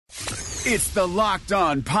It's the Locked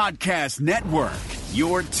On Podcast Network,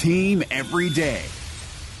 your team every day.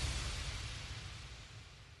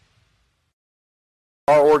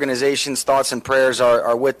 Our organization's thoughts and prayers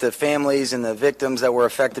are with the families and the victims that were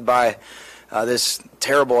affected by this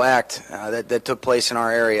terrible act that took place in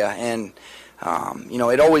our area. And,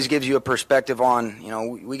 it always gives you a perspective on,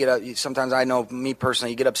 we get sometimes I know me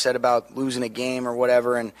personally, you get upset about losing a game or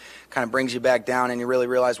whatever and kind of brings you back down and you really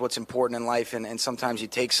realize what's important in life. And sometimes you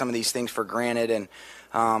take some of these things for granted. And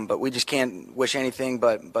but we just can't wish anything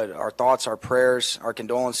but our thoughts, our prayers, our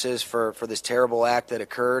condolences for this terrible act that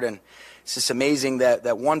occurred. And it's just amazing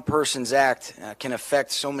that one person's act can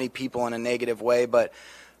affect so many people in a negative way. But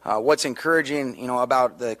what's encouraging,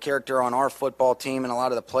 about the character on our football team and a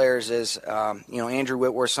lot of the players is, Andrew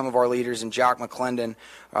Whitworth, some of our leaders, and Jock McClendon,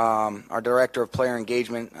 our director of player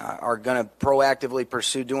engagement, are going to proactively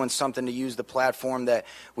pursue doing something to use the platform that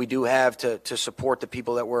we do have to support the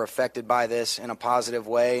people that were affected by this in a positive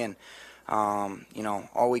way. And,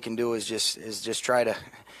 all we can do is just try to,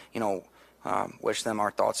 wish them our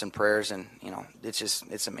thoughts and prayers. And,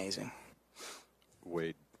 it's amazing.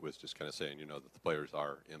 Wade was just kind of saying, that the players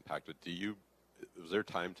are impacted. Was there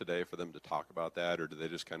time today for them to talk about that, or did they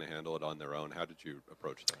just kind of handle it on their own? How did you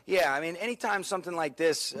approach that? Yeah, anytime something like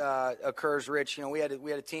this occurs, Rich, we had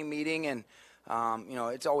a team meeting, and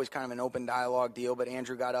it's always kind of an open dialogue deal. But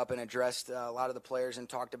Andrew got up and addressed a lot of the players and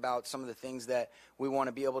talked about some of the things that we want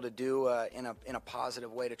to be able to do in a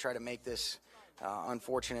positive way to try to make this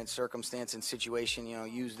unfortunate circumstance and situation,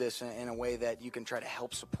 use this in a way that you can try to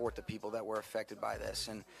help support the people that were affected by this.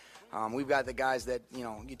 And we've got the guys that,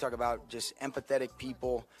 you talk about just empathetic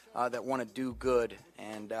people that want to do good.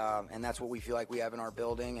 And that's what we feel like we have in our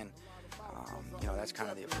building. And, that's kind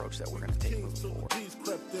of the approach that we're going to take moving forward.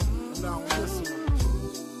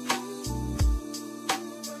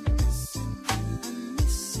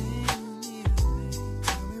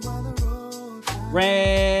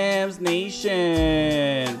 Rams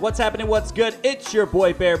Nation, what's happening? What's good? It's your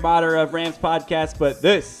boy Bear Motter of Rams Podcast, but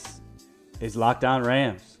this is Locked On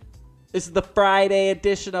Rams. This is the Friday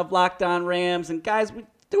edition of Locked On Rams, and guys, we're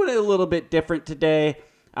doing it a little bit different today.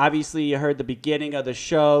 Obviously, you heard the beginning of the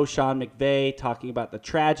show, Sean McVay talking about the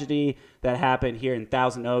tragedy that happened here in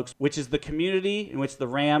Thousand Oaks, which is the community in which the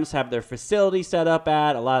Rams have their facility set up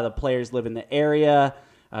at. A lot of the players live in the area.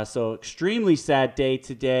 So extremely sad day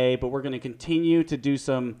today, but we're going to continue to do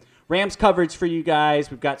some Rams coverage for you guys.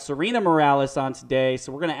 We've got Sarina Morales on today,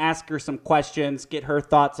 so we're going to ask her some questions, get her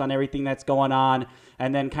thoughts on everything that's going on,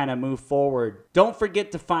 and then kind of move forward. Don't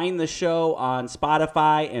forget to find the show on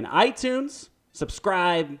Spotify and iTunes.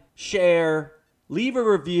 Subscribe, share, leave a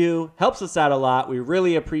review. Helps us out a lot. We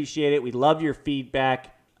really appreciate it. We love your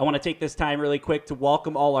feedback. I want to take this time really quick to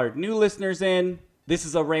welcome all our new listeners in. This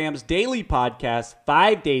is a Rams daily podcast,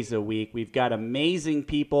 5 days a week. We've got amazing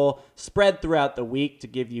people spread throughout the week to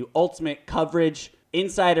give you ultimate coverage,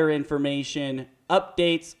 insider information,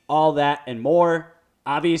 updates, all that and more.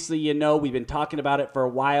 Obviously, we've been talking about it for a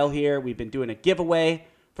while here. We've been doing a giveaway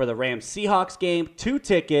for the Rams-Seahawks game, 2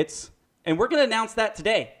 tickets, and we're going to announce that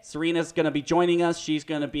today. Sarina's going to be joining us. She's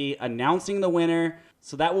going to be announcing the winner.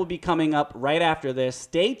 So that will be coming up right after this.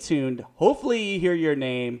 Stay tuned. Hopefully you hear your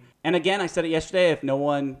name. And again, I said it yesterday, if no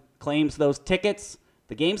one claims those tickets,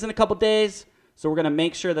 the game's in a couple days. So we're going to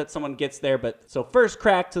make sure that someone gets there. So first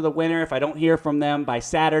crack to the winner. If I don't hear from them by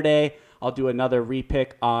Saturday, I'll do another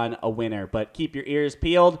repick on a winner. But keep your ears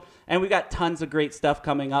peeled. And we got tons of great stuff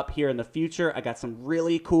coming up here in the future. I got some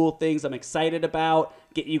really cool things I'm excited about.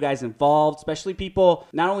 Get you guys involved, especially people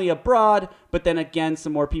not only abroad, but then again,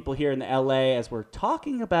 some more people here in the LA as we're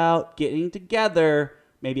talking about getting together,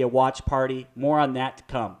 maybe a watch party. More on that to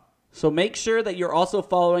come. So make sure that you're also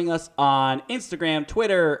following us on Instagram,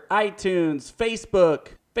 Twitter, iTunes,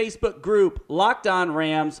 Facebook group, Locked On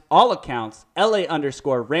Rams, all accounts,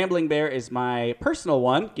 LA_Rambling Bear is my personal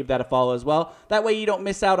one. Give that a follow as well. That way you don't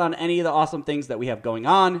miss out on any of the awesome things that we have going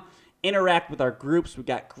on. Interact with our groups. We've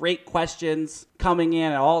got great questions coming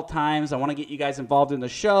in at all times. I want to get you guys involved in the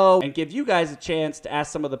show and give you guys a chance to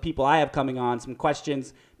ask some of the people I have coming on some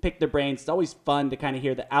questions, pick their brains. It's always fun to kind of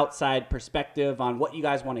hear the outside perspective on what you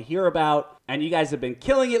guys want to hear about. And you guys have been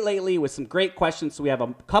killing it lately with some great questions, so we have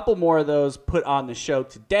a couple more of those put on the show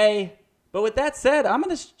today. But with that said, I'm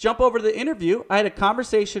going to jump over to the interview. I had a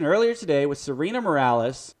conversation earlier today with Sarina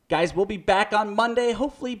Morales. Guys, we'll be back on Monday,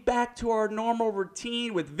 hopefully back to our normal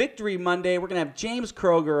routine with Victory Monday. We're going to have James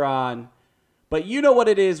Kroger on. But you know what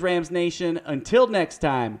it is, Rams Nation. Until next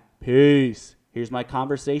time, peace. Here's my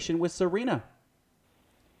conversation with Sarina.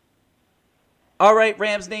 All right,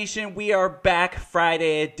 Rams Nation, we are back.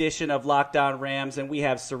 Friday edition of Locked On Rams, and we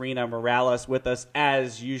have Sarina Morales with us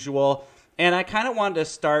as usual. And I kind of wanted to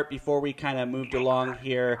start before we kind of moved along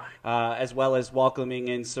here, as well as welcoming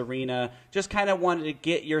in Sarina. Just kind of wanted to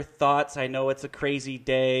get your thoughts. I know it's a crazy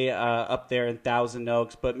day up there in Thousand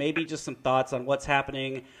Oaks, but maybe just some thoughts on what's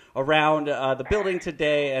happening around the building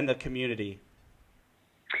today and the community.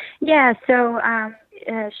 Yeah, so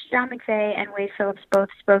Sean McVay and Wade Phillips both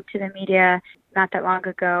spoke to the media not that long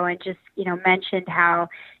ago and just, mentioned how,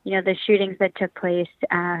 the shootings that took place,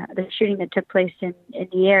 the shooting that took place in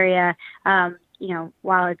the area,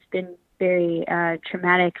 while it's been very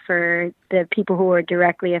traumatic for the people who are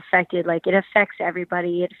directly affected, like it affects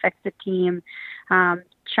everybody, it affects the team. Sean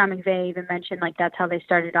McVay even mentioned that's how they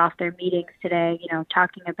started off their meetings today,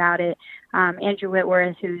 talking about it. Andrew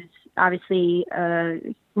Whitworth, who's obviously a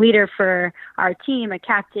leader for our team, a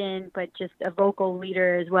captain, but just a vocal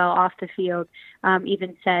leader as well off the field,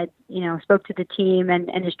 even said, spoke to the team and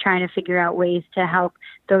is trying to figure out ways to help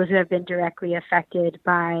those who have been directly affected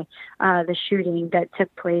by the shooting that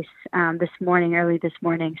took place early this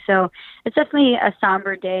morning. So it's definitely a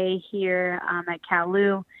somber day here at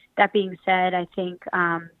Cal-Lu. That being said, I think,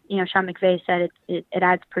 Sean McVay said it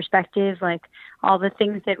adds perspective, like all the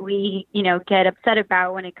things that we, get upset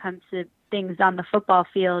about when it comes to things on the football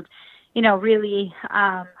field, really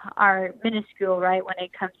are minuscule, right, when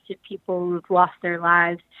it comes to people who've lost their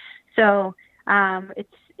lives. So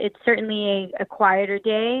it's certainly a quieter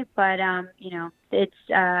day, but,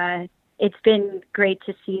 it's been great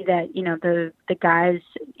to see that, the guys,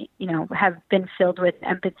 have been filled with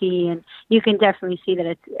empathy, and you can definitely see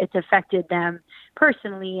that it's affected them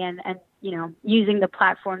personally, and using the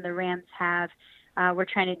platform the Rams have, we're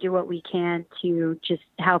trying to do what we can to just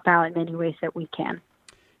help out in any ways that we can.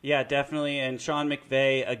 Yeah, definitely. And Sean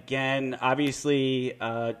McVay, again, obviously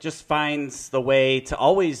just finds the way to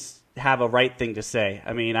always have a right thing to say.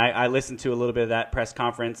 I mean, I listened to a little bit of that press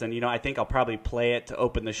conference, and, I think I'll probably play it to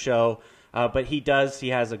open the show. But he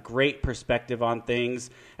has a great perspective on things.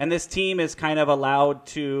 And this team is kind of allowed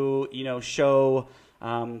to, show,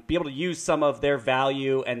 be able to use some of their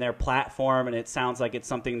value and their platform. And it sounds like it's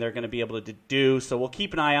something they're going to be able to do. So we'll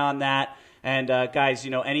keep an eye on that. And guys,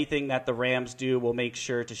 anything that the Rams do, we'll make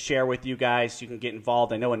sure to share with you guys so you can get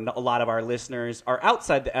involved. I know a lot of our listeners are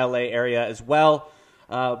outside the LA area as well.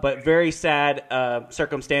 But very sad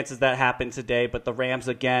circumstances that happened today. But the Rams,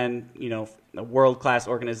 again, a world-class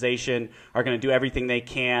organization, are going to do everything they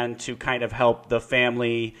can to kind of help the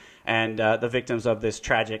family and the victims of this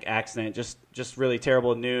tragic accident. Just really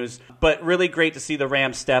terrible news. But really great to see the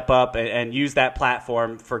Rams step up and use that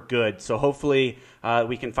platform for good. So hopefully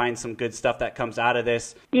we can find some good stuff that comes out of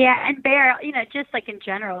this. Yeah, and Bear, just like in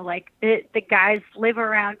general, like the guys live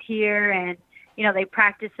around here and, they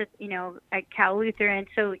practice at, at Cal Lutheran.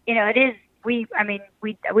 So, it is, we've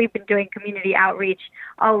been doing community outreach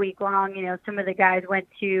all week long. Some of the guys went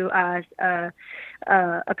to a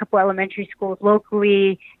couple elementary schools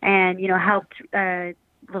locally and, helped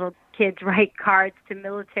little kids write cards to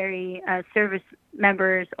military service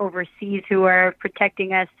members overseas who are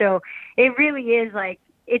protecting us. So it really is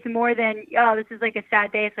it's more than, this is like a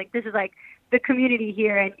sad day. It's like, this is like the community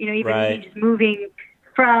here. And, even right. me just moving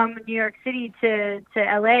from New York City to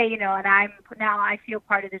LA, and I feel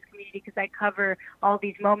part of this community because I cover all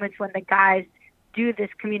these moments when the guys do this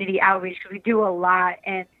community outreach, because we do a lot.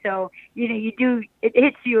 And so, it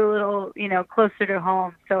hits you a little, closer to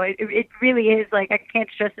home. So it really is I can't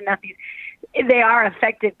stress enough. They are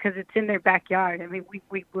affected because it's in their backyard. I mean,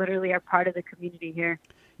 we literally are part of the community here.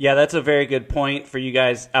 Yeah, that's a very good point for you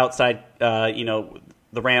guys outside,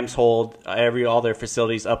 the Rams hold all their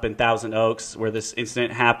facilities up in Thousand Oaks where this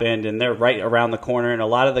incident happened, and they're right around the corner, and a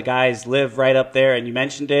lot of the guys live right up there, and you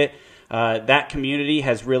mentioned it. That community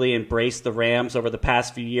has really embraced the Rams over the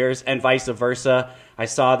past few years, and vice versa. I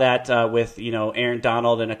saw that with Aaron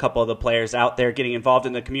Donald and a couple of the players out there getting involved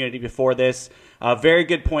in the community before this. Very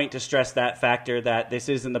good point to stress that factor, that this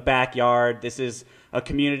is in the backyard. This is a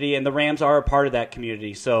community, and the Rams are a part of that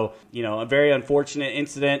community. So, a very unfortunate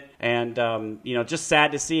incident, and, just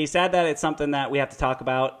sad to see. Sad that it's something that we have to talk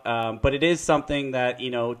about, but it is something that,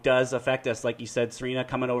 does affect us. Like you said, Sarina,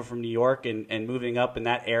 coming over from New York and moving up in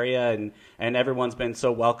that area, and everyone's been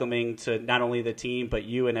so welcoming to not only the team, but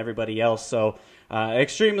you and everybody else. So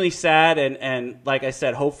extremely sad, and like I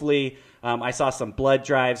said, hopefully I saw some blood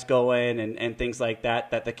drives going and things like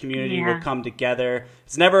that the community will come together.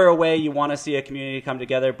 It's never a way you want to see a community come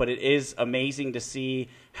together, but it is amazing to see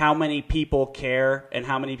how many people care and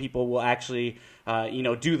how many people will actually,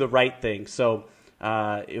 do the right thing. So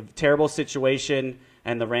terrible situation,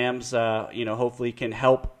 and the Rams, hopefully can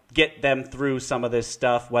help get them through some of this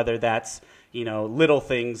stuff, whether that's, little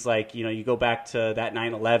things like, you go back to that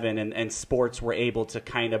 9/11 and sports were able to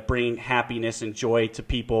kind of bring happiness and joy to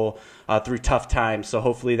people through tough times. So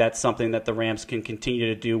hopefully that's something that the Rams can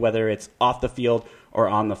continue to do, whether it's off the field or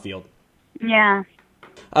on the field. Yeah.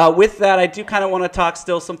 With that, I do kind of want to talk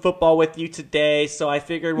still some football with you today, so I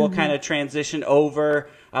figured we'll kind of transition over.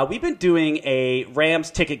 We've been doing a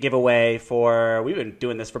Rams ticket giveaway we've been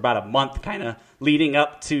doing this for about a month, kind of leading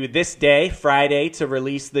up to this day, Friday, to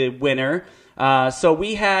release the winner. So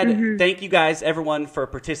we had, thank you guys, everyone, for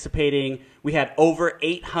participating. We had over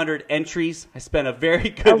 800 entries. I spent a very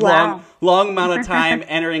good, long amount of time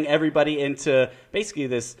entering everybody into basically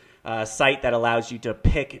this site that allows you to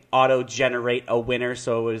auto-generate a winner,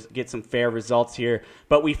 so it get some fair results here.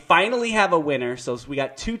 But we finally have a winner, so we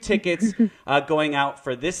got 2 tickets going out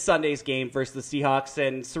for this Sunday's game versus the Seahawks.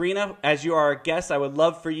 And Sarina, as you are our guest, I would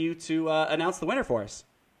love for you to announce the winner for us.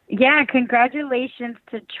 Yeah, congratulations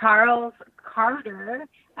to Charles Carter.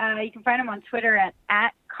 You can find him on Twitter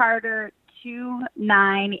at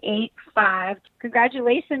Carter2985.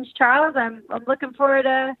 Congratulations, Charles. I'm looking forward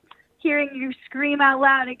to hearing you scream out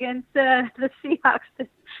loud against the Seahawks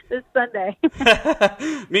this Sunday.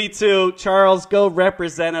 Me too. Charles, go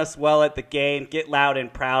represent us well at the game. Get loud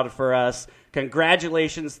and proud for us.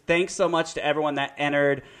 Congratulations. Thanks so much to everyone that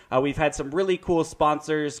entered. We've had some really cool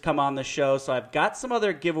sponsors come on the show, so I've got some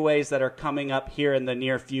other giveaways that are coming up here in the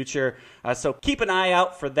near future. So keep an eye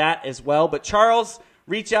out for that as well. But Charles,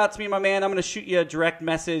 reach out to me, my man. I'm going to shoot you a direct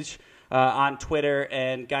message on Twitter.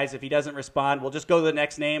 And guys, if he doesn't respond, we'll just go to the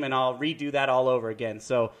next name and I'll redo that all over again.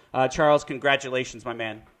 So Charles, congratulations, my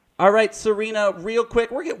man. All right, Sarina, real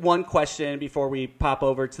quick, we'll get one question before we pop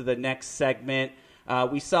over to the next segment.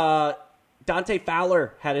 We saw Dante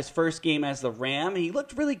Fowler had his first game as the Ram. He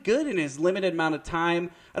looked really good in his limited amount of time.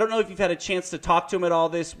 I don't know if you've had a chance to talk to him at all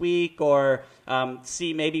this week or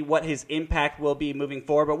see maybe what his impact will be moving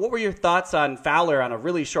forward. But what were your thoughts on Fowler on a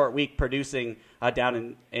really short week producing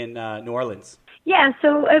down in New Orleans? Yeah,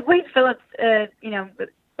 so Wade Phillips,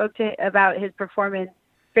 spoke about his performance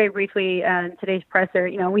very briefly in today's presser.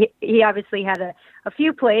 He obviously had a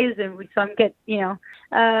few plays, and we saw him get,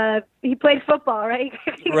 he played football, right?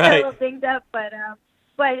 He got a little dinged up, but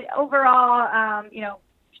overall,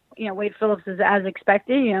 Wade Phillips is as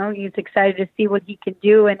expected. He's excited to see what he can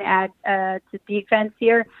do and add to defense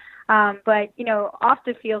here. But off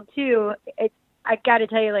the field too, I got to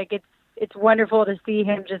tell you, it's wonderful to see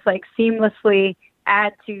him just seamlessly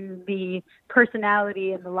add to the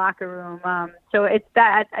personality in the locker room. So it's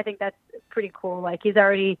that. I think that's pretty cool. He's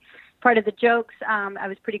already part of the jokes. I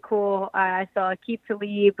was pretty cool. I saw Aqib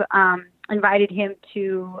Talib invited him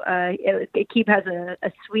to. Aqib has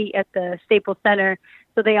a suite at the Staples Center,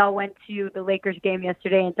 so they all went to the Lakers game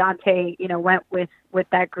yesterday, and Dante, went with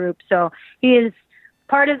that group. So he is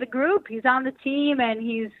part of the group. He's on the team, and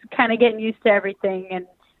he's kind of getting used to everything. And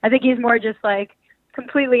I think he's more just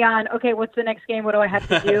completely on, okay, what's the next game? What do I have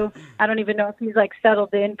to do? I don't even know if he's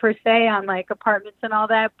settled in per se on apartments and all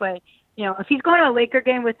that, but if he's going to a Laker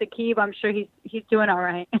game with Aqib, I'm sure he's doing all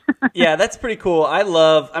right. Yeah, that's pretty cool. I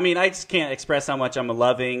just can't express how much I'm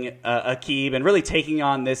loving Aqib and really taking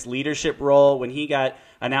on this leadership role. When he got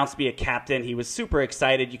announced to be a captain, he was super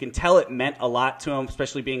excited. You can tell it meant a lot to him,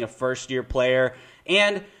 especially being a first-year player.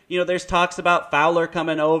 And there's talks about Fowler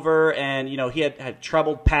coming over, and he had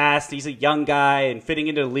troubled past. He's a young guy and fitting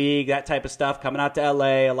into the league, that type of stuff, coming out to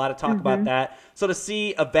LA, a lot of talk about that. So to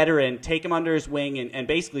see a veteran take him under his wing and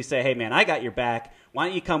basically say, hey man, I got your back. Why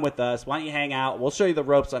don't you come with us? Why don't you hang out? We'll show you the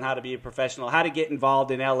ropes on how to be a professional, how to get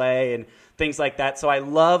involved in LA and things like that. So I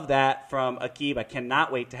love that from Aqib. I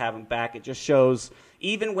cannot wait to have him back. It just shows,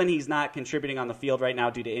 even when he's not contributing on the field right now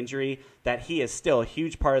due to injury, that he is still a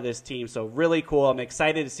huge part of this team. So really cool. I'm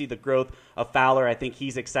excited to see the growth of Fowler. I think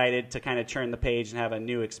he's excited to kind of turn the page and have a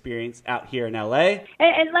new experience out here in LA.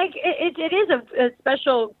 And it is a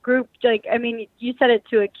special group. You said it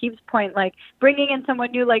to Aqib's point, bringing in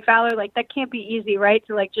someone new like Fowler, that can't be easy, right?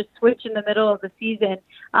 To just switch in the middle of the season.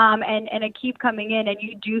 And Aqib coming in, and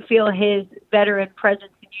you do feel his veteran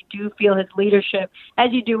presence, and you do feel his leadership,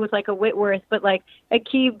 as you do with a Whitworth. But Aqib,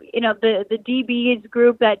 the DBs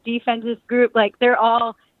group, that defenses group, they're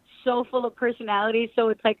all so full of personality. So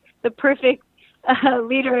it's the perfect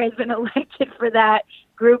leader has been elected for that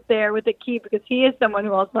group there with Aqib, because he is someone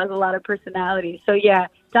who also has a lot of personality. So yeah,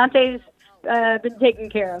 Dante's been taken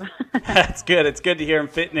care of. That's good. It's good to hear him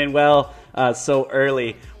fitting in well so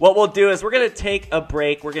early. What we'll do is we're going to take a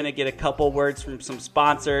break. We're going to get a couple words from some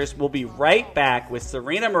sponsors. We'll be right back with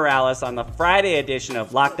Sarina Morales on the Friday edition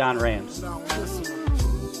of Locked On Rams.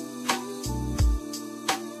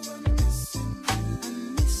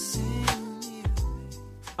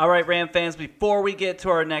 All right, Ram fans, before we get to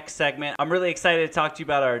our next segment, I'm really excited to talk to you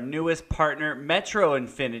about our newest partner, Metro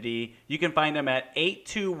Infinity. You can find them at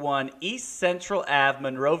 821 East Central Ave,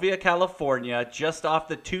 Monrovia, California, just off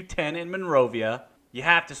the 210 in Monrovia. You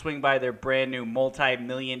have to swing by their brand new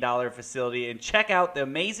multi-million-dollar facility and check out the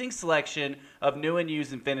amazing selection of new and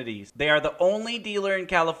used Infinities. They are the only dealer in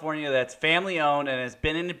California that's family-owned and has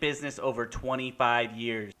been in business over 25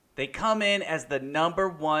 years. They come in as the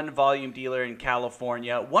 #1 volume dealer in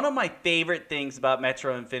California. One of my favorite things about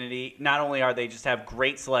Metro Infinity, not only are they just have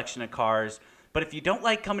great selection of cars, but if you don't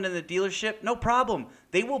like coming to the dealership, no problem.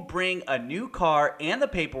 They will bring a new car and the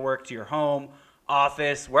paperwork to your home,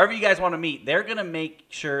 office, wherever you guys want to meet. They're going to make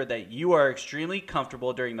sure that you are extremely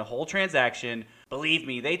comfortable during the whole transaction. Believe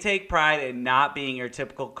me, they take pride in not being your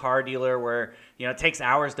typical car dealer where, it takes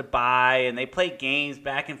hours to buy and they play games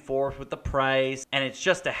back and forth with the price and it's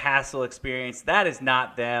just a hassle experience. That is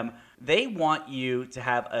not them. They want you to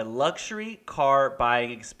have a luxury car buying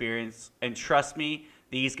experience, and trust me,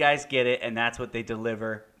 these guys get it, and that's what they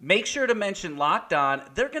deliver. Make sure to mention Locked On.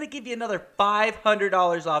 They're going to give you another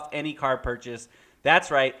 $500 off any car purchase. That's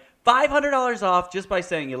right, $500 off just by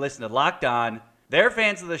saying you listen to Locked On. They're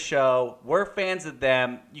fans of the show. We're fans of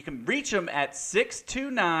them. You can reach them at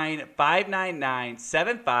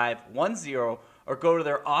 629-599-7510 or go to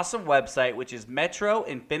their awesome website, which is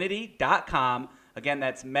metroinfinity.com. Again,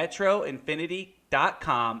 that's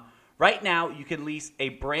metroinfinity.com. Right now, you can lease a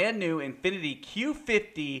brand new Infiniti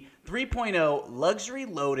Q50 3.0 luxury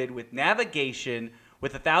loaded with navigation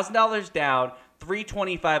with $1,000 down,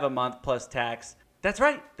 $325 a month plus tax. That's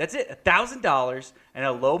right. That's it. $1,000 and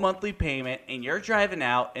a low monthly payment, and you're driving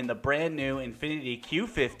out in the brand new Infiniti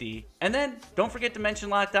Q50. And then don't forget to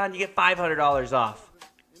mention Locked On. You get $500 off.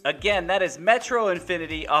 Again, that is Metro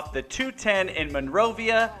Infinity off the 210 in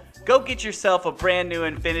Monrovia. Go get yourself a brand new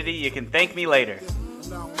Infiniti. You can thank me later.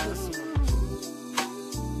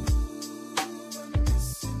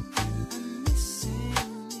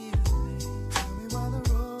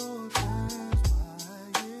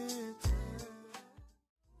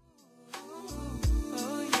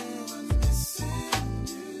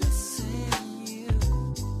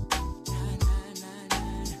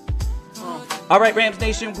 All right, Rams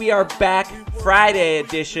Nation, we are back. Friday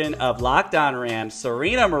edition of Locked On Rams.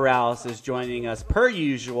 Sarina Morales is joining us per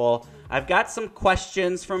usual. I've got some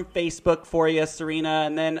questions from Facebook for you, Sarina,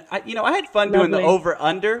 and then I had fun doing the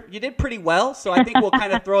over-under. You did pretty well, so I think we'll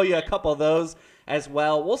kind of throw you a couple of those as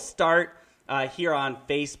well. We'll start here on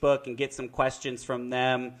Facebook and get some questions from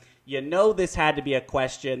them. This had to be a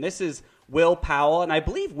question. This is Will Powell, and I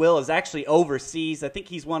believe Will is actually overseas. I think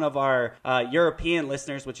he's one of our European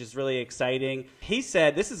listeners, which is really exciting. He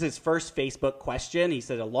said this is his first Facebook question. He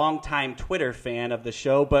said a longtime Twitter fan of the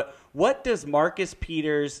show, but what does Marcus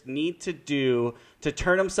Peters need to do to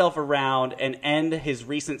turn himself around and end his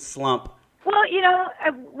recent slump? Well,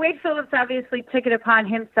 Wade Phillips obviously took it upon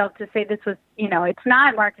himself to say this was, it's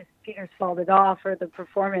not Marcus Peters' fault at all for the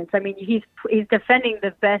performance. I mean, he's defending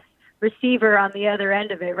the best receiver on the other end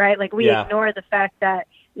of it, right? Like we ignore the fact that,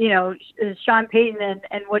 Sean Payton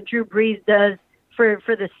and what Drew Brees does for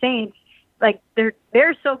the Saints, like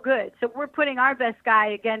they're so good. So we're putting our best guy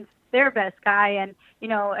against their best guy. And,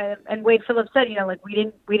 and Wade Phillips said,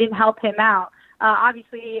 we didn't help him out.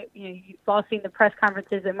 Obviously, you've all seen the press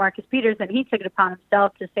conferences at Marcus Peters, and he took it upon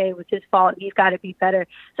himself to say it was his fault and he's got to be better.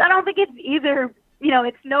 So I don't think it's either,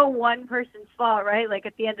 it's no one person's fault, right? Like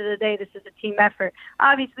at the end of the day, this is a team effort.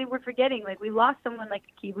 Obviously, we're forgetting, like we lost someone like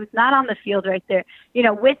Akib who's not on the field right there,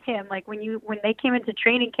 with him. Like when they came into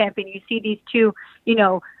training camp and you see these two,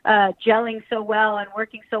 gelling so well and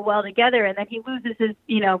working so well together, and then he loses his,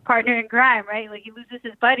 partner in crime, right? Like he loses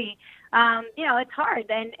his buddy. It's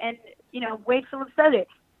hard. And Wade Phillips said it.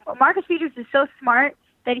 Marcus Peters is so smart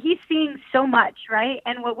that he's seeing so much, right?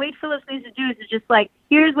 And what Wade Phillips needs to do is just like,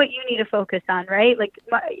 here's what you need to focus on, right? Like,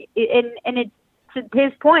 and it's to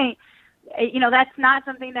his point, that's not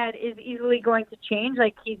something that is easily going to change.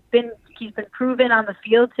 Like he's been proven on the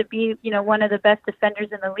field to be, one of the best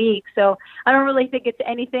defenders in the league. So I don't really think it's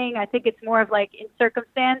anything. I think it's more of like in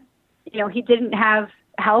circumstance, he didn't have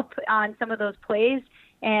help on some of those plays.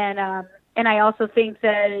 And I also think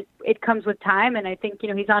that it comes with time, and I think,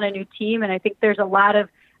 he's on a new team, and I think there's a lot of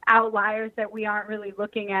outliers that we aren't really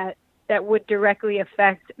looking at that would directly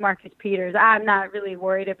affect Marcus Peters. I'm not really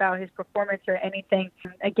worried about his performance or anything.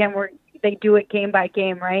 Again, they do it game by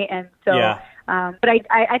game, right? And so, but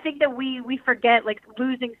I think that we forget, like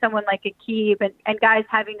losing someone like Akib and guys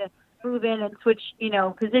having to move in and switch,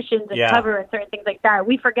 positions and cover and certain things like that.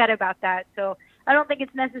 We forget about that. So I don't think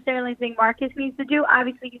it's necessarily anything Marcus needs to do.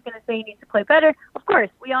 Obviously, he's going to say he needs to play better. Of course,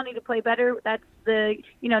 we all need to play better. That's the,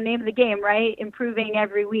 name of the game, right? Improving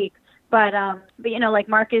every week. But like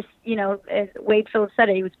Marcus, as Wade Phillips said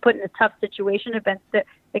it, he was put in a tough situation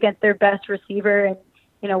against their best receiver. And,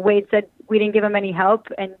 Wade said we didn't give him any help.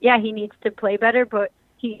 And, yeah, he needs to play better. But,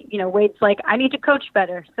 Wade's like, I need to coach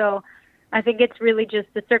better. So I think it's really just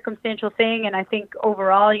a circumstantial thing. And I think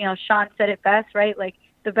overall, Sean said it best, right? Like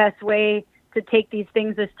the best way to take these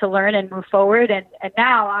things is to learn and move forward. And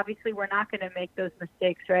now, obviously, we're not going to make those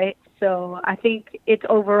mistakes, right? So I think it's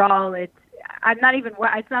overall, it's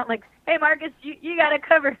not like, hey, Marcus, you got to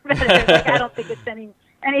cover better. Like, I don't think it's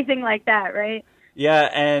anything like that, right? Yeah,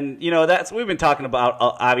 and we've been talking about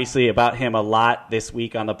obviously about him a lot this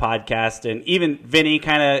week on the podcast, and even Vinny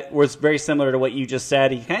kind of was very similar to what you just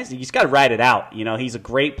said. You just got to ride it out. He's a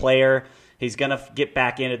great player. He's gonna get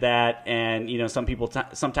back into that, and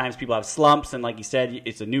sometimes people have slumps, and like you said,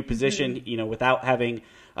 it's a new position. Without having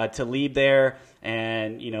Talib there,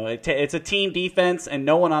 and it's a team defense, and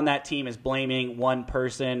no one on that team is blaming one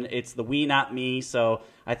person. It's the we, not me. So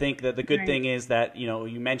I think that the good thing is that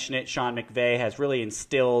you mentioned it. Sean McVay has really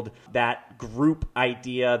instilled that group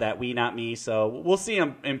idea, that we, not me. So we'll see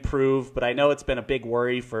him improve, but I know it's been a big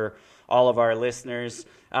worry for all of our listeners.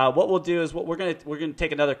 What we'll do is we're gonna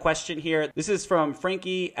take another question here. This is from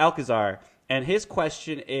Frankie Alcazar, and his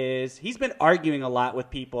question is, he's been arguing a lot with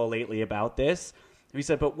people lately about this. He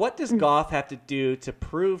said, but what does Goff have to do to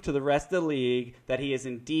prove to the rest of the league that he is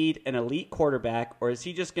indeed an elite quarterback, or is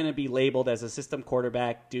he just going to be labeled as a system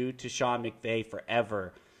quarterback due to Sean McVay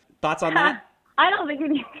forever? Thoughts on that? I don't think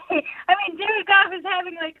anything. I mean, Jared Goff is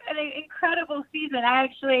having like an incredible season. I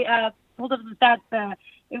actually pulled up some stats.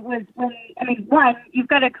 It was one, you've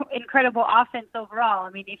got an incredible offense overall.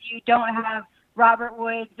 I mean, if you don't have Robert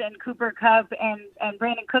Woods and Cooper Kupp and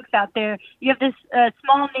Brandon Cooks out there, you have this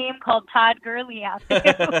small name called Todd Gurley out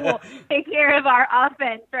there who will take care of our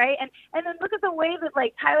offense, right? And then look at the way that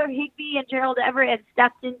like Tyler Higbee and Gerald Everett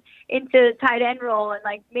stepped into tight end role and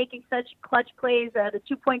like making such clutch plays. The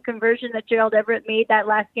 2-point conversion that Gerald Everett made that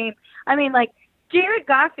last game. I mean, like Jared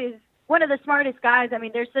Goff is one of the smartest guys. I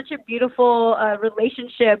mean, there's such a beautiful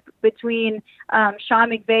relationship between Sean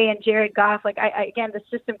McVay and Jared Goff. Like, again, the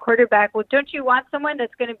system quarterback. Well, don't you want someone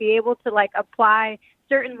that's going to be able to like apply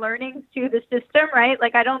certain learnings to the system, right?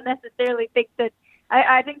 Like, I don't necessarily think that.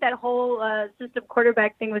 I think that whole system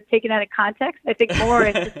quarterback thing was taken out of context. I think more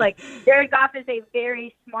it's just like Jared Goff is a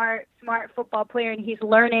very smart football player, and he's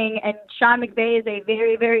learning. And Sean McVay is a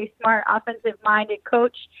very, very smart offensive-minded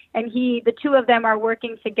coach, and the two of them are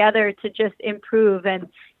working together to just improve. And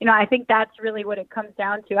I think that's really what it comes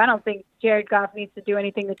down to. I don't think Jared Goff needs to do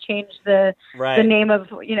anything to change the name of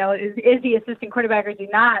is he assistant quarterback or is he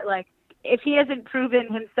not? Like, if he hasn't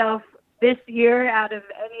proven himself this year out of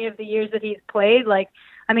any of the years that he's played, like,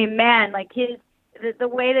 I mean, man, like the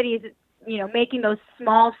way that he's, making those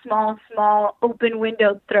small open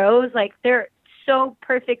window throws, like they're so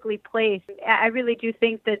perfectly placed. I really do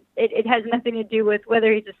think that it has nothing to do with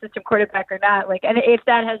whether he's a system quarterback or not. Like, and if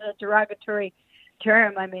that has a derogatory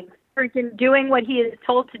term, I mean, freaking doing what he is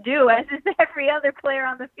told to do, as is every other player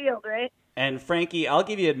on the field, right? And Frankie, I'll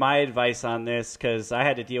give you my advice on this because I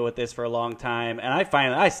had to deal with this for a long time, and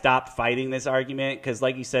I stopped fighting this argument because,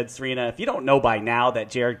 like you said, Sarina, if you don't know by now that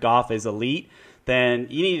Jared Goff is elite, then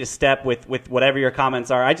you need to step with whatever your comments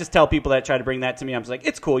are. I just tell people that try to bring that to me, I'm just like,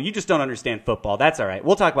 it's cool. You just don't understand football. That's all right.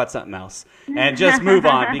 We'll talk about something else and just move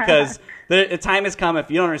on because the time has come. If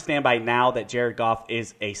you don't understand by now that Jared Goff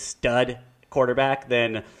is a stud quarterback,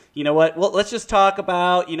 then you know what? Well, let's just talk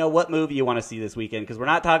about, what movie you want to see this weekend because we're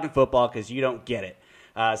not talking football because you don't get it.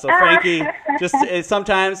 So, Frankie,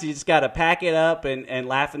 sometimes you just got to pack it up and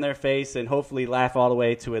laugh in their face and hopefully laugh all the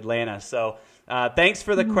way to Atlanta. So, thanks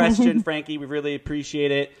for the question, Frankie. We really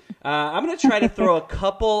appreciate it. I'm going to try to throw a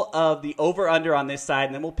couple of the over-under on this side,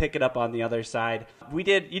 and then we'll pick it up on the other side. You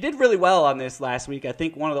did really well on this last week. I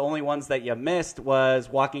think one of the only ones that you missed was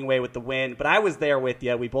walking away with the win, but I was there with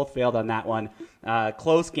you. We both failed on that one.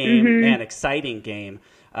 Close game and exciting game.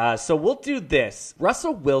 So we'll do this.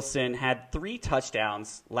 Russell Wilson had 3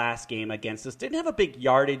 touchdowns last game against us. Didn't have a big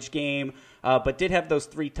yardage game, but did have those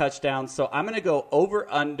 3 touchdowns. So I'm going to go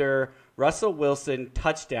over-under Russell Wilson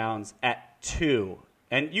touchdowns at 2.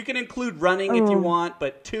 And you can include running if you want,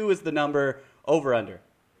 but 2 is the number, over-under.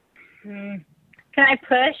 Can I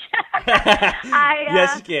push?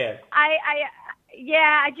 Yes, you can.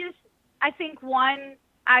 I think one,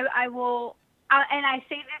 I will, and I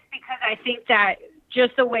say this because I think that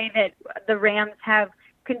just the way that the Rams have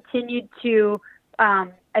continued to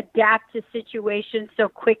adapt to situations so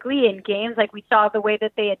quickly in games. Like we saw the way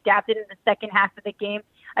that they adapted in the second half of the game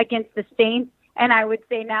against the Saints. And I would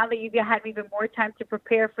say now that you had even more time to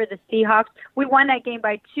prepare for the Seahawks, we won that game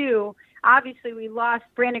by 2. Obviously, we lost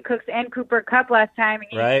Brandon Cooks and Cooper Kupp last time,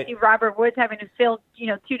 and you see Robert Woods having to fill,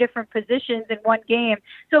 2 different positions in one game.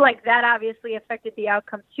 So, that obviously affected the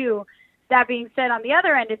outcome too. That being said, on the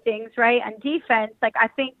other end of things, right, on defense, I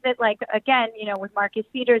think that, again, with Marcus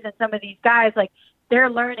Peters and some of these guys, they're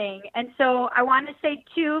learning. And so I want to say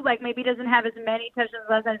 2, maybe doesn't have as many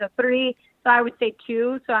touchdowns as a 3. So I would say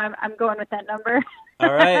 2. So I'm going with that number.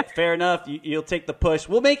 All right. Fair enough. You'll take the push.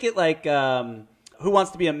 We'll make it Who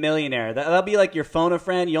Wants to Be a Millionaire? That'll be like your phone a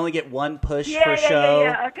friend. You only get 1 push per show.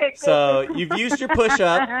 Yeah. Okay, cool. So you've used your push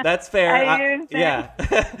up. That's fair. Yeah.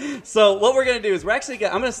 So what we're going to do is I'm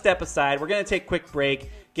going to step aside. We're going to take a quick break,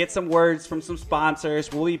 get some words from some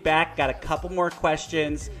sponsors. We'll be back. Got a couple more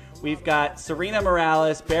questions. We've got Sarina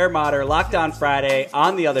Morales, Bear Motter, Locked On Friday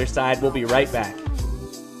on the other side. We'll be right back.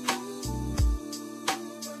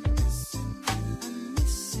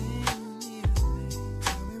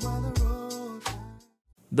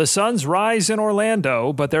 The Suns rise in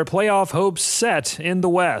Orlando, but their playoff hopes set in the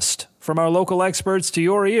West. From our local experts to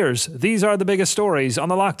your ears, these are the biggest stories on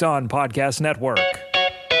the Locked On Podcast Network.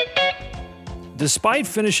 Despite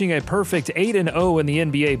finishing a perfect 8-0 in the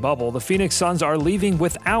NBA bubble, the Phoenix Suns are leaving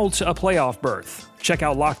without a playoff berth. Check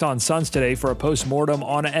out Locked On Suns today for a postmortem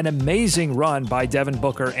on an amazing run by Devin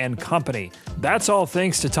Booker and company. That's all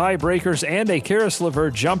thanks to tiebreakers and a Karis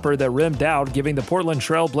LeVert jumper that rimmed out, giving the Portland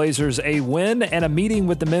Trail Blazers a win and a meeting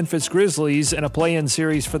with the Memphis Grizzlies in a play-in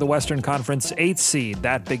series for the Western Conference 8th seed.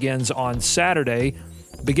 That begins on Saturday.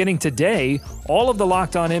 Beginning today, all of the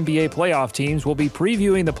Locked On NBA playoff teams will be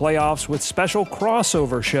previewing the playoffs with special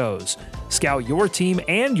crossover shows. Scout your team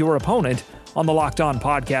and your opponent on the Locked On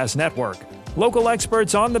Podcast Network. Local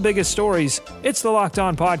experts on the biggest stories. It's the Locked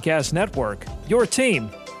On Podcast Network. Your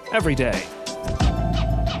team every day.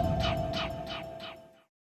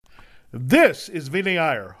 This is Vinny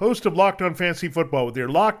Iyer, host of Locked On Fantasy Football, with your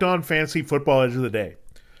Locked On Fantasy Football Edge of the Day.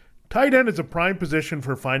 Tight end is a prime position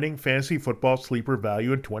for finding fantasy football sleeper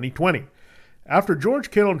value in 2020. After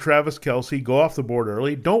George Kittle and Travis Kelce go off the board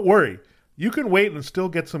early, don't worry. You can wait and still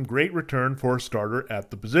get some great return for a starter at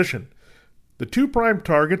the position. The 2 prime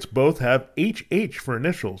targets both have HH for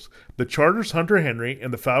initials, the Chargers' Hunter Henry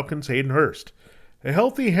and the Falcons' Hayden Hurst. A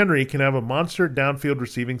healthy Henry can have a monster downfield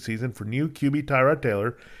receiving season for new QB Tyrod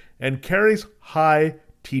Taylor and carries high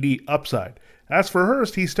TD upside. As for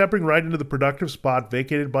Hurst, he's stepping right into the productive spot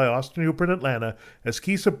vacated by Austin Hooper in Atlanta as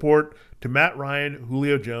key support to Matt Ryan,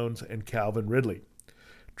 Julio Jones, and Calvin Ridley.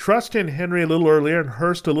 Trust in Henry a little earlier and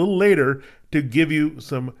Hurst a little later to give you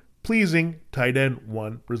some pleasing tight end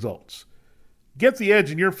 1 results. Get the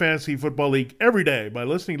edge in your fantasy football league every day by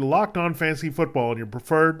listening to Locked On Fantasy Football on your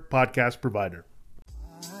preferred podcast provider.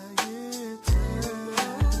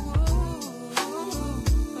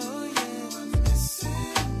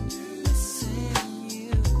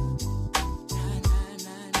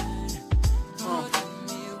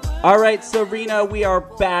 All right, Sarina, we are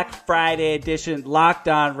back. Friday edition, Locked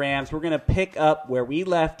On Rams. We're going to pick up where we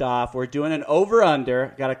left off. We're doing an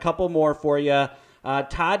over-under. Got a couple more for you.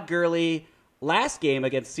 Todd Gurley, last game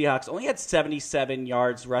against Seahawks, only had 77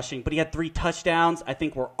 yards rushing, but he had 3 touchdowns. I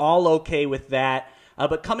think we're all okay with that.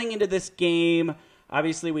 But coming into this game,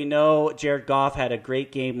 obviously we know Jared Goff had a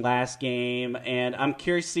great game last game, and I'm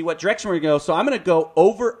curious to see what direction we're going to go. So I'm going to go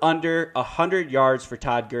over-under 100 yards for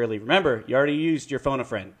Todd Gurley. Remember, you already used your phone a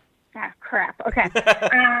friend. Ah, crap. Okay. Under.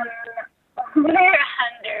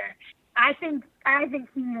 I think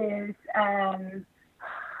he is.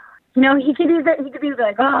 He could be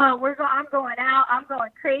like, oh, I'm going out, I'm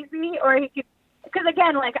going crazy, or he could, because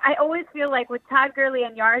again, I always feel like with Todd Gurley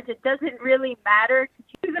and yards, it doesn't really matter.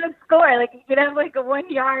 He's gonna score. He could have a 1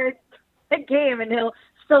 yard a game, and he'll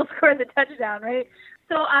still score the touchdown, right?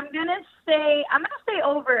 So I'm gonna say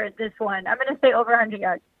over this one. I'm gonna say over 100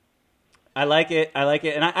 yards. I like it.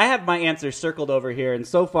 And I have my answer circled over here. And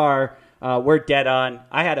so far, we're dead on.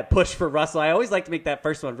 I had a push for Russell. I always like to make that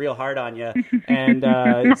first one real hard on you. And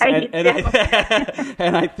I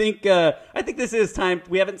think this is time.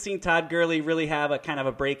 We haven't seen Todd Gurley really have a kind of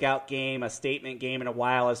a breakout game, a statement game in a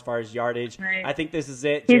while as far as yardage. Right. I think this is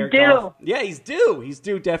it. He's due. Yeah, he's due. He's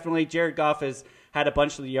due, definitely. Jared Goff has had a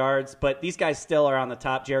bunch of the yards, but these guys still are on the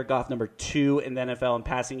top. Jared Goff number 2 in the NFL in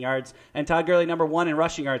passing yards, and Todd Gurley number 1 in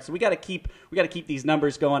rushing yards. So we got to keep these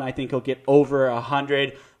numbers going. I think he'll get over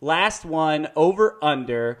 100. Last one, over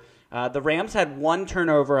under. The Rams had 1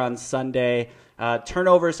 turnover on Sunday.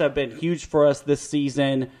 Turnovers have been huge for us this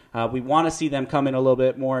season. We want to see them come in a little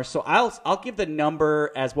bit more. So I'll give the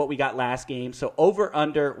number as what we got last game. So over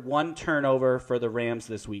under 1 turnover for the Rams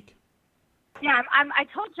this week. Yeah, I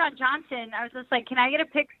told John Johnson, I was just like, can I get a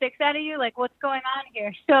pick 6 out of you? Like, what's going on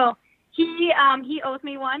here? So he owes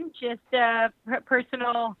me one, just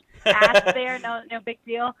personal ask there, no big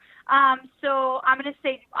deal. So I'm gonna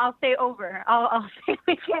say I'll say over. I'll say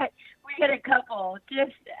we get a couple.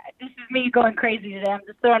 Just this is me going crazy today. I'm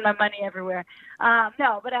just throwing my money everywhere.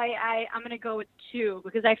 No, but I'm gonna go with 2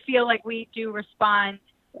 because I feel like we do respond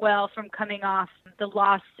well from coming off the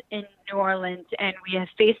loss in New Orleans, and we have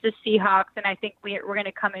faced the Seahawks, and I think we're going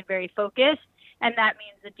to come in very focused, and that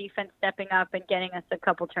means the defense stepping up and getting us a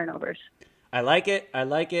couple turnovers. I like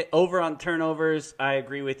it. Over on turnovers, I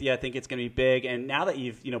agree with you. I think it's going to be big. And now that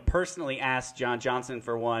you've, personally asked John Johnson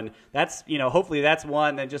for one, that's, hopefully that's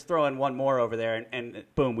one. Then just throw in one more over there, and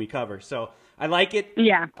boom, we cover. So I like it.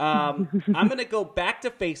 Yeah. I'm going to go back to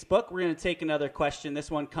Facebook. We're going to take another question.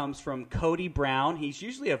 This one comes from Cody Brown. He's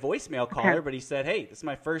usually a voicemail caller, but he said, hey, this is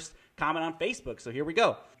my first comment on Facebook. So here we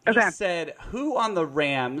go. He said, who on the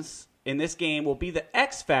Rams in this game will be the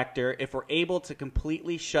X factor if we're able to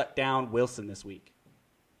completely shut down Wilson this week?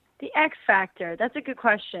 The X factor. That's a good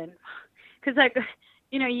question. Because,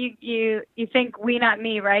 you think we, not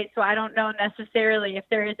me, right? So I don't know necessarily if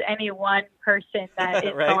there is any one person that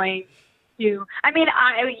is right. going to. I mean,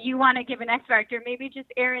 you want to give an X factor, maybe just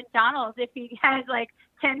Aaron Donald if he has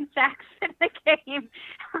 10 sacks in the game.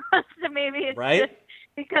 So maybe it just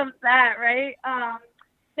becomes that, right?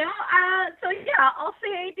 I'll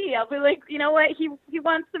say AD. I'll be like, you know what? He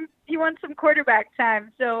wants some quarterback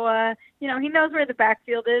time. So he knows where the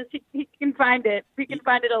backfield is. He can find it. He can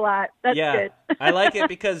find it a lot. That's good. I like it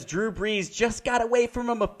because Drew Brees just got away from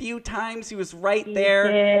him a few times. He was right there.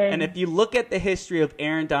 And if you look at the history of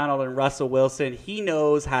Aaron Donald and Russell Wilson, he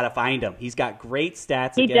knows how to find him. He's got great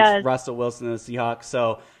stats against Russell Wilson and the Seahawks.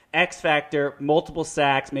 So X factor, multiple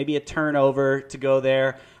sacks, maybe a turnover to go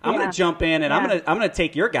there. I'm going to jump in and I'm going to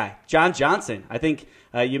take your guy, John Johnson. I think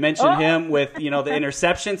you mentioned him with, the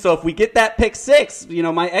interception. So if we get that pick 6,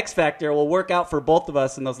 my X factor will work out for both of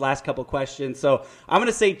us in those last couple questions. So I'm going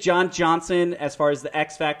to say John Johnson as far as the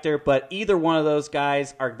X factor, but either one of those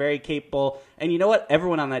guys are very capable. And you know what?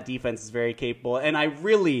 Everyone on that defense is very capable. And I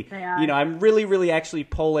really, I'm really actually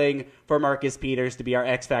pulling for Marcus Peters to be our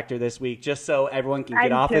X factor this week, just so everyone can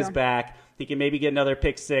get off his back. He can maybe get another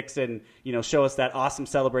pick 6 and show us that awesome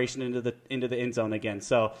celebration into the end zone again.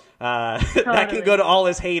 So that can go to all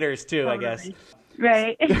his haters too, I guess.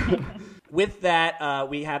 Right. With that,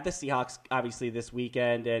 we have the Seahawks obviously this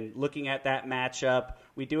weekend, and looking at that matchup,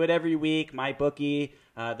 we do it every week. MyBookie,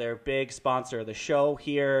 they're a big sponsor of the show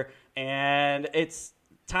here, and it's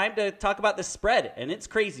time to talk about the spread. And it's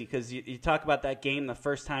crazy because you talk about that game the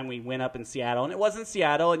first time we went up in Seattle, and it wasn't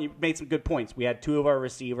Seattle, and you made some good points. We had 2 of our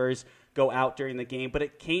receivers go out during the game, but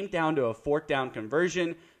it came down to a 4th down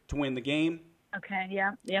conversion to win the game. Okay,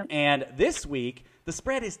 yeah. And this week, the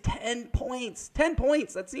spread is 10 points. 10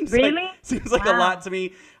 points. That seems really? like a lot to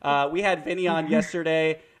me. We had Vinny on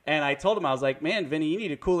yesterday, and I told him, I was like, man, Vinny, you need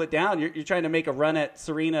to cool it down. You're trying to make a run at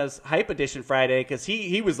Sarina's Hype Edition Friday, because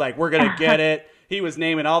he was like, we're going to get it. He was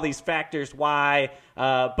naming all these factors why.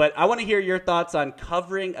 But I want to hear your thoughts on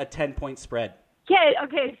covering a 10-point spread. Yeah,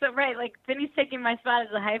 okay, so Vinny's taking my spot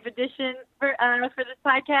as a Hype Edition for this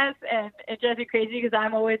podcast, and it drives me crazy because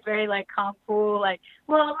I'm always very calm, cool, let's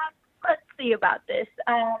see about this.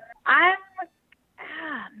 10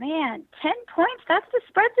 points, that's the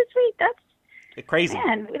spread this week. That's crazy.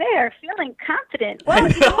 Man, they are feeling confident.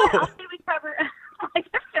 Well, you know what? I'll say we cover. They're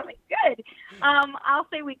feeling good. I'll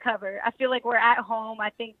say we cover. I feel like we're at home. I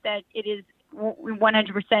think that it is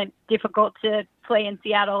 100% difficult to play in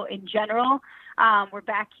Seattle in general. We're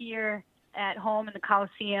back here at home in the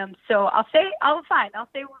Coliseum. So I'll say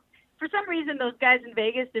for some reason those guys in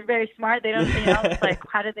Vegas, they're very smart. They don't, it's like,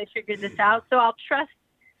 how did they figure this out? So I'll trust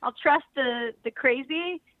the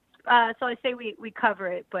crazy. So I say we cover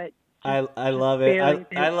it, but I love it.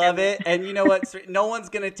 I love it. And you know what? No one's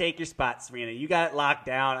going to take your spot, Sarina. You got it locked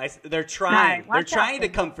down. They're trying. They're trying to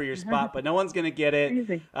come for your spot, but no one's going to get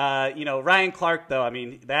it. Ryan Clark, though, I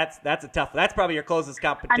mean, that's a tough. That's probably your closest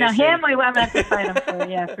competition. I know him. We won't have to fight him for,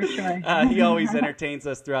 yeah, for sure. He always entertains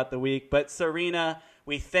us throughout the week. But Sarina,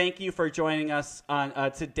 we thank you for joining us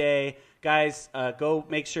on today. Guys, go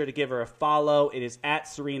make sure to give her a follow. It is at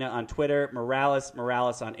Sarina on Twitter, Morales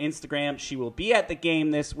on Instagram. She will be at the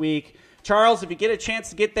game this week. Charles, if you get a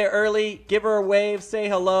chance to get there early, give her a wave, say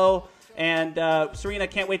hello. And Sarina,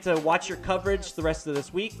 can't wait to watch your coverage the rest of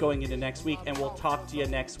this week, going into next week, and we'll talk to you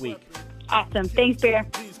next week. Awesome. Thanks, Bear.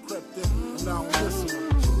 Now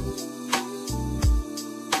listen.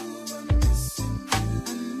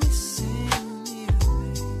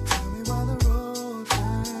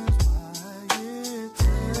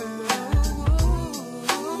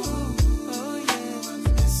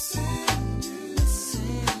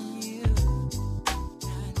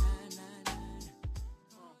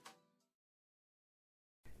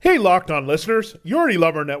 Hey, Locked On listeners, you already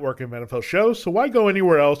love our network of NFL shows, so why go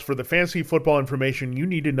anywhere else for the fantasy football information you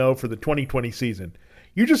need to know for the 2020 season?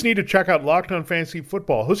 You just need to check out Locked On Fantasy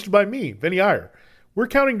Football, hosted by me, Vinny Iyer. We're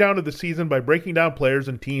counting down to the season by breaking down players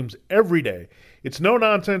and teams every day. It's no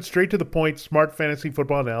nonsense, straight to the point, smart fantasy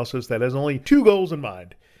football analysis that has only two goals in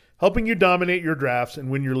mind: helping you dominate your drafts and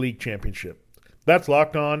win your league championship. That's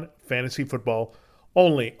Locked On Fantasy Football,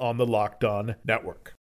 only on the Locked On Network.